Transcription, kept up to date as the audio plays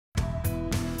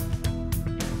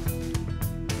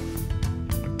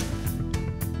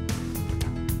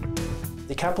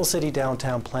Capital City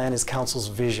Downtown Plan is Council's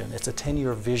vision. It's a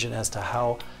 10-year vision as to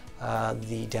how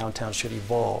the downtown should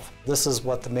evolve. This is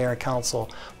what the Mayor and Council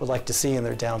would like to see in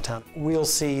their downtown. We'll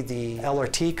see the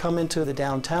LRT come into the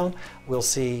downtown. We'll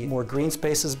see more green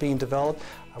spaces being developed.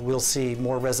 We'll see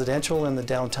more residential in the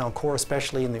downtown core,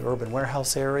 especially in the urban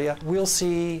warehouse area. We'll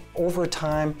see over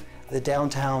time the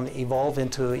downtown evolve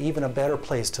into even a better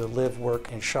place to live,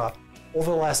 work, and shop.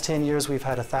 Over the last 10 years, we've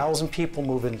had 1,000 people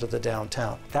move into the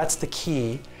downtown. That's the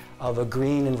key of a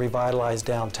green and revitalized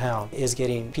downtown, is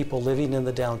getting people living in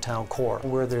the downtown core,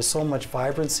 where there's so much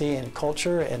vibrancy and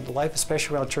culture and life,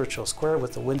 especially around Churchill Square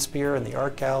with the Windspear and the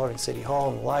Art Gallery and City Hall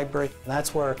and the library. And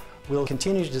that's where we'll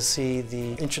continue to see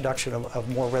the introduction of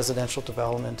more residential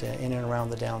development in and around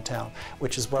the downtown,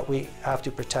 which is what we have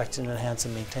to protect and enhance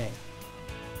and maintain.